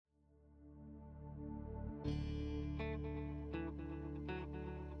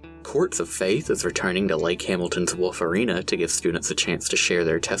Courts of Faith is returning to Lake Hamilton's Wolf Arena to give students a chance to share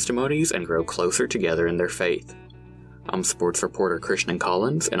their testimonies and grow closer together in their faith. I'm sports reporter Christian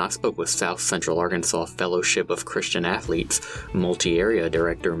Collins, and I spoke with South Central Arkansas Fellowship of Christian Athletes multi-area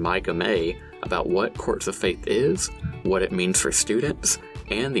director Micah May about what Courts of Faith is, what it means for students,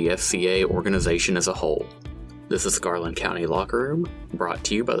 and the FCA organization as a whole. This is Garland County Locker Room, brought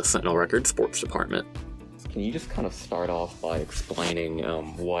to you by the Sentinel Record Sports Department. Can you just kind of start off by explaining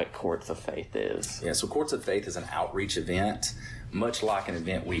what Courts of Faith is? Yeah, so Courts of Faith is an outreach event, much like an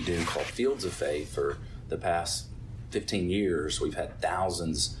event we do called Fields of Faith. For the past 15 years, we've had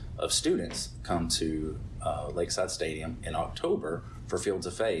thousands of students come to Lakeside Stadium in October for Fields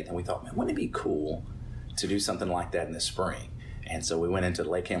of Faith, and we thought, man, wouldn't it be cool to do something like that in the spring? And so we went into the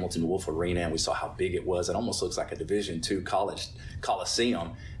Lake Hamilton Wolf Arena, and we saw how big it was. It almost looks like a Division II college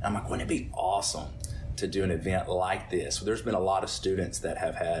coliseum. And I'm like, wouldn't it be awesome to do an event like this? There's been a lot of students that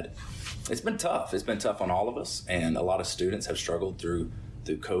have had, it's been tough. It's been tough on all of us, and a lot of students have struggled through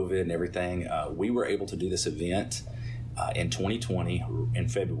COVID and everything. We were able to do this event in 2020 in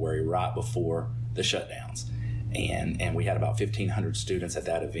February, right before the shutdowns. And we had about 1,500 students at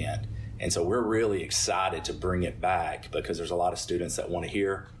that event. And so we're really excited to bring it back because there's a lot of students that want to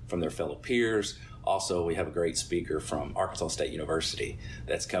hear from their fellow peers. Also, we have a great speaker from Arkansas State University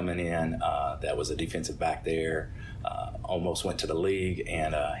that's coming in that was a defensive back there, almost went to the league,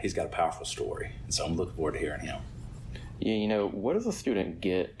 and he's got a powerful story. And so I'm looking forward to hearing him. Yeah, you know, what does a student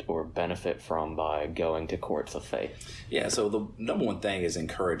get or benefit from by going to Courts of Faith? Yeah, so the number one thing is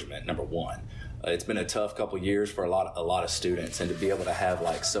encouragement, number one. It's been a tough couple of years for a lot of students, and to be able to have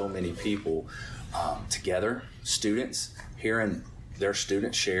like so many people students, hearing their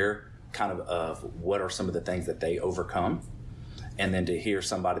students share kind of what are some of the things that they overcome, and then to hear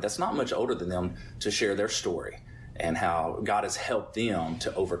somebody that's not much older than them to share their story and how God has helped them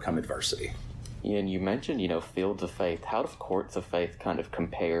to overcome adversity. Yeah, and you mentioned, Fields of Faith. How does Courts of Faith kind of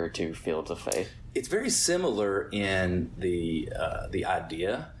compare to Fields of Faith? It's very similar in the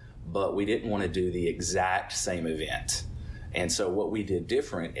idea, but we didn't want to do the exact same event. And so what we did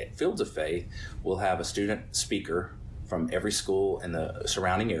different at Fields of Faith, we'll have a student speaker from every school in the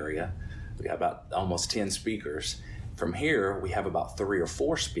surrounding area. We have about almost 10 speakers. From here, we have about 3 or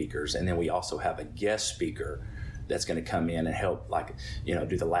 4 speakers, and then we also have a guest speaker that's going to come in and help,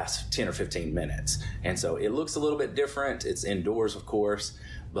 do the last 10 or 15 minutes. And so it looks a little bit different. It's indoors, of course,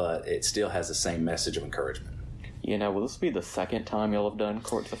 but it still has the same message of encouragement. Will this be the second time you'll have done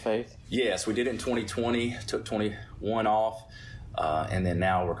Courts of Faith? Yes, we did it in 2020, took 21 off, and then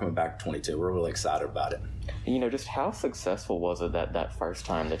now we're coming back to 22. We're really excited about it. Just how successful was it that first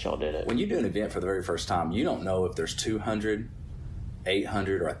time that y'all did it? When you do an event for the very first time, you don't know if there's 200,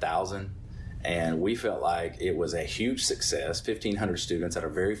 800, or 1,000. And we felt like it was a huge success, 1,500 students at our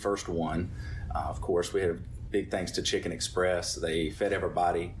very first one. Of course, we had a big thanks to Chicken Express. They fed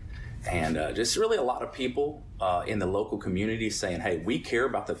everybody. And just really a lot of people in the local community saying, hey, we care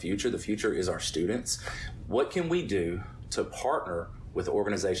about the future. The future is our students. What can we do to partner with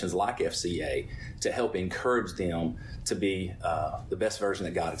organizations like FCA to help encourage them to be the best version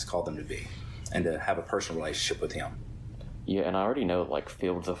that God has called them to be and to have a personal relationship with Him? Yeah, and I already know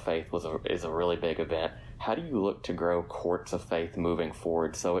Fields of Faith is a really big event. How do you look to grow Courts of Faith moving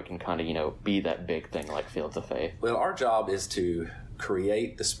forward so it can kind of, be that big thing like Fields of Faith? Well, our job is to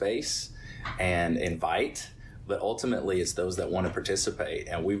create the space and invite, but ultimately it's those that want to participate.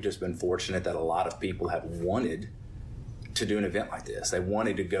 And we've just been fortunate that a lot of people have wanted to do an event like this. They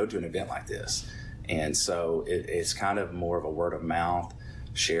wanted to go to an event like this. And so it's kind of more of a word of mouth,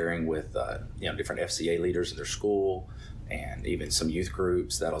 sharing with different FCA leaders in their school, and even some youth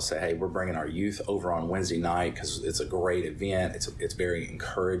groups that'll say, hey, we're bringing our youth over on Wednesday night because it's a great event. It's very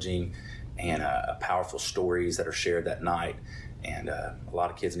encouraging and powerful stories that are shared that night. And a lot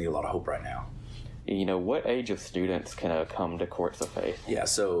of kids need a lot of hope right now. What age of students can come to Courts of Faith? Yeah,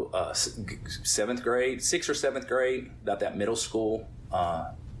 so 7th grade, 6th or 7th grade, about that middle school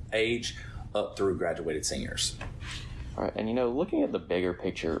age, up through graduated seniors. All right, and looking at the bigger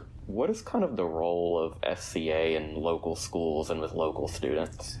picture, what is kind of the role of FCA in local schools and with local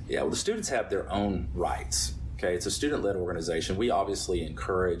students? Yeah, well, the students have their own rights. Okay, it's a student-led organization. We obviously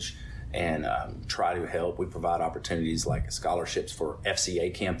encourage and try to help. We provide opportunities like scholarships for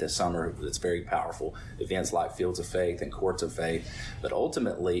FCA camp this summer. That's very powerful. Events like Fields of Faith and Courts of Faith. But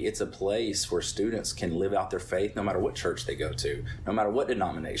ultimately, it's a place where students can live out their faith no matter what church they go to, no matter what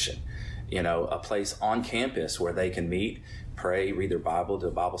denomination. A place on campus where they can meet, pray, read their Bible, do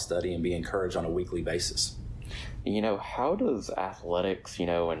a Bible study, and be encouraged on a weekly basis. How does athletics,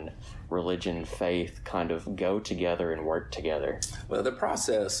 and religion, faith kind of go together and work together? Well, the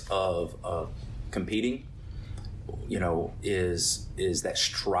process of competing, is that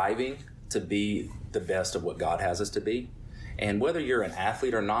striving to be the best of what God has us to be. And whether you're an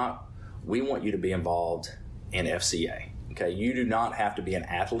athlete or not, we want you to be involved in FCA. Okay, you do not have to be an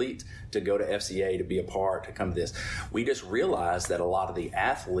athlete to go to FCA, to be a part, to come to this. We just realize that a lot of the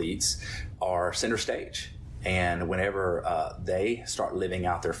athletes are center stage. And whenever they start living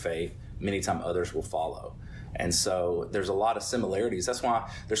out their faith, many times others will follow. And so there's a lot of similarities. That's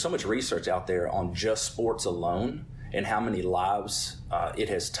why there's so much research out there on just sports alone and how many lives it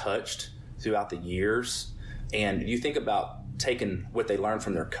has touched throughout the years. And you think about taking what they learned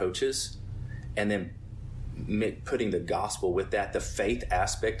from their coaches and then putting the gospel with that, the faith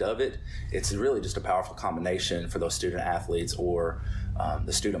aspect of it, it's really just a powerful combination for those student athletes or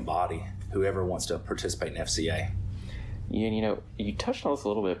the student body, whoever wants to participate in FCA. You touched on this a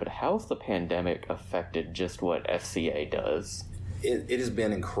little bit, but how has the pandemic affected just what FCA does? It has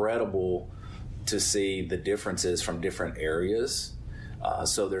been incredible to see the differences from different areas.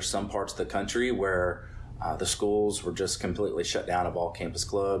 So there's some parts of the country where the schools were just completely shut down of all campus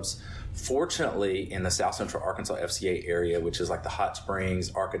clubs. Fortunately, in the South Central Arkansas FCA area, which is like the Hot Springs,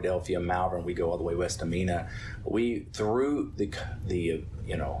 Arkadelphia, Malvern, we go all the way west to Mena. Through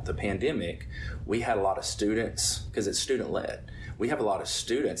the pandemic, we had a lot of students, because it's student led. We have a lot of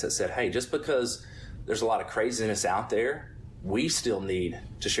students that said, "Hey, just because there's a lot of craziness out there, we still need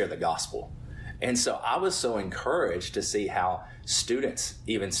to share the gospel." And so I was so encouraged to see how students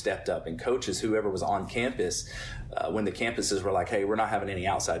even stepped up, and coaches, whoever was on campus, when the campuses were like, "Hey, we're not having any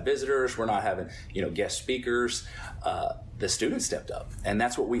outside visitors, we're not having guest speakers," the students stepped up. And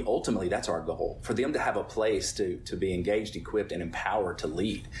that's what that's our goal, for them to have a place to be engaged, equipped, and empowered to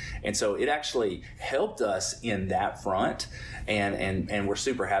lead. And so it actually helped us in that front, and we're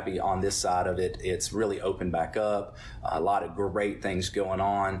super happy on this side of it. It's really opened back up, a lot of great things going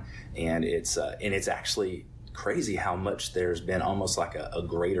on, and it's actually crazy how much there's been almost like a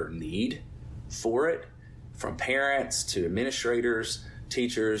greater need for it, from parents to administrators,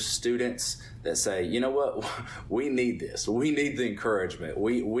 teachers, students, that say, "You know what, we need this. We need the encouragement.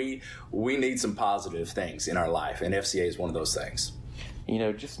 We need some positive things in our life," and FCA is one of those things.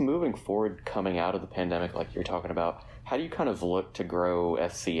 Just moving forward, coming out of the pandemic, like you're talking about, how do you kind of look to grow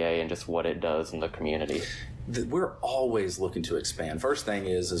FCA and just what it does in the community? We're always looking to expand. First thing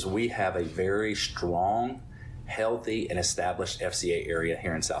is we have a very strong, healthy, and established FCA area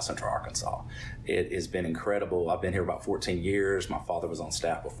here in South Central Arkansas. It has been incredible. I've been here about 14 years. My father was on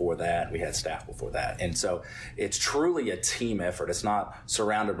staff before that. We had staff before that. And so it's truly a team effort. It's not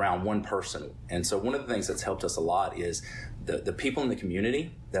surrounded around one person. And so one of the things that's helped us a lot is the people in the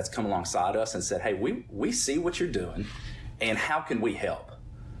community that's come alongside us and said, "Hey, we see what you're doing, and how can we help?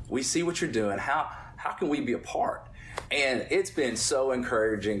 We see what you're doing. How can we be a part?" And it's been so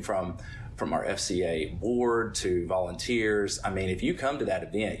encouraging from our FCA board to volunteers. I mean, if you come to that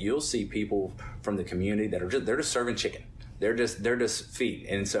event, you'll see people from the community that they're just serving chicken. They're just feeding.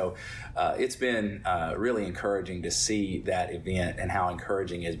 And so it's been really encouraging to see that event and how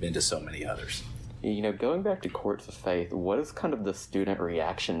encouraging it has been to so many others. Going back to Courts of Faith, what has kind of the student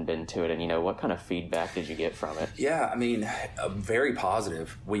reaction been to it, and what kind of feedback did you get from it? Yeah, I mean, very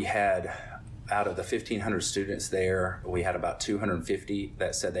positive. We had, out of the 1,500 students there, we had about 250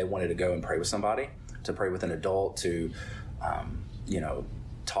 that said they wanted to go and pray with somebody, to pray with an adult, to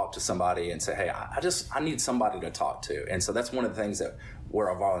talk to somebody and say, "Hey, I need somebody to talk to." And so that's one of the things where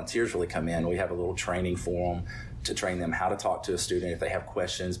our volunteers really come in. We have a little training for them to train them how to talk to a student if they have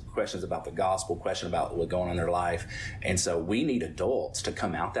questions about the gospel, question about what's going on in their life. And so we need adults to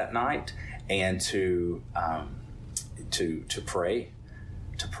come out that night and to pray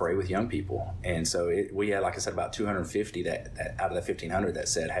with young people. And so we had, like I said, about 250 that out of the 1,500 that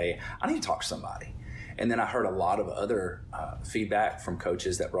said, "Hey, I need to talk to somebody." And then I heard a lot of other feedback from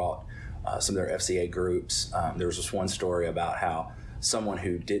coaches that brought some of their FCA groups. There was this one story about how someone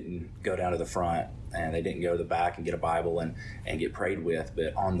who didn't go down to the front and they didn't go to the back and get a Bible and get prayed with,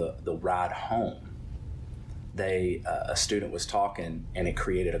 but on the ride home, a student was talking and it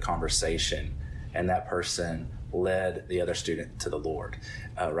created a conversation, and that person led the other student to the Lord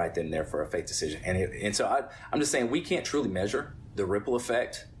right then and there for a faith decision. And so I'm just saying, we can't truly measure the ripple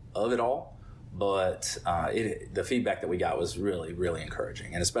effect of it all, but the feedback that we got was really, really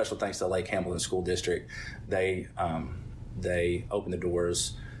encouraging. And a special thanks to Lake Hamilton School District. They open the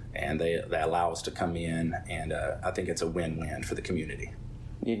doors and they allow us to come in, and I think it's a win-win for the community.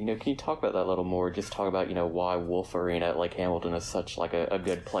 Can you talk about that a little more? Just talk about, why Wolf Arena at Lake Hamilton is such like a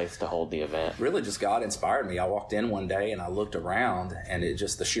good place to hold the event. Really just God inspired me. I walked in one day and I looked around, and it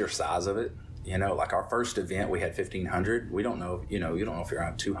just the sheer size of it. Like our first event, we had 1,500. We don't know, you don't know if you're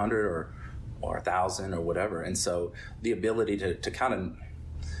on 200 or 1,000 or whatever. And so the ability to kind of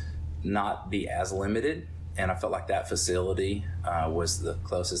not be as limited, and I felt like that facility was the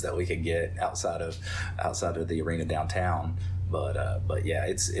closest that we could get outside of the arena downtown. But yeah,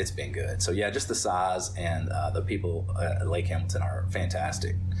 it's been good. So yeah, just the size, and the people at Lake Hamilton are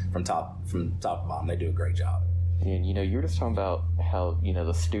fantastic from top to bottom. They do a great job. And you were just talking about how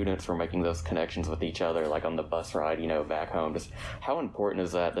the students were making those connections with each other, like on the bus ride, back home. Just how important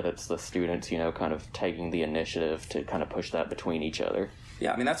is that it's the students, kind of taking the initiative to kind of push that between each other?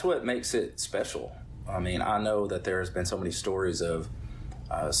 Yeah, I mean that's what makes it special. I mean, I know that there has been so many stories of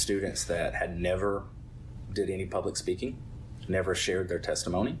students that had never did any public speaking, never shared their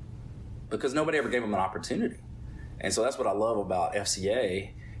testimony, because nobody ever gave them an opportunity. And so that's what I love about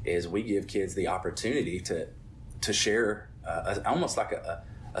FCA is we give kids the opportunity to share, almost like a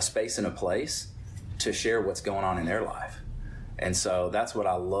space and a place to share what's going on in their life. And so that's what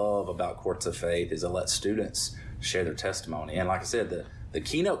I love about Courts of Faith is to let students share their testimony. And like I said, the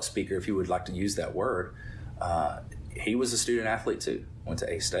keynote speaker, if you would like to use that word, he was a student athlete too. Went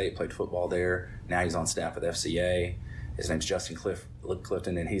to A-State, played football there. Now he's on staff with FCA. His name's Justin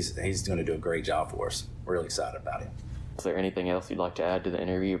Clifton, and he's going to do a great job for us. We're really excited about him. Is there anything else you'd like to add to the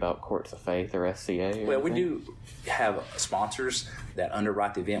interview about Courts of Faith or SCA? Well, we do have sponsors that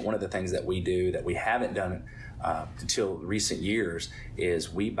underwrite the event. One of the things that we do that we haven't done until recent years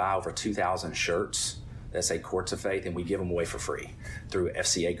is we buy over 2,000 shirts that say Courts of Faith, and we give them away for free through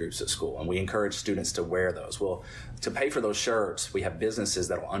FCA groups at school. And we encourage students to wear those. Well, to pay for those shirts, we have businesses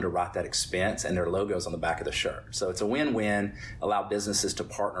that will underwrite that expense and their logos on the back of the shirt. So it's a win-win, allow businesses to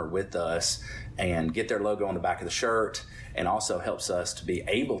partner with us and get their logo on the back of the shirt, and also helps us to be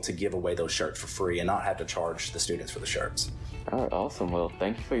able to give away those shirts for free and not have to charge the students for the shirts. All right, awesome. Well,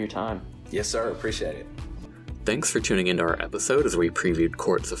 thank you for your time. Yes, sir. Appreciate it. Thanks for tuning into our episode as we previewed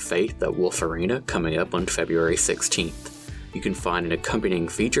Courts of Faith at Wolf Arena coming up on February 16th. You can find an accompanying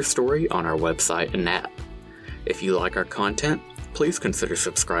feature story on our website and app. If you like our content, please consider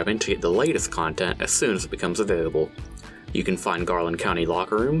subscribing to get the latest content as soon as it becomes available. You can find Garland County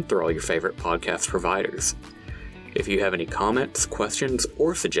Locker Room through all your favorite podcast providers. If you have any comments, questions,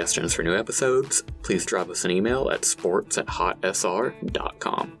 or suggestions for new episodes, please drop us an email at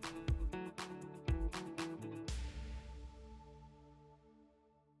sports@hotsr.com.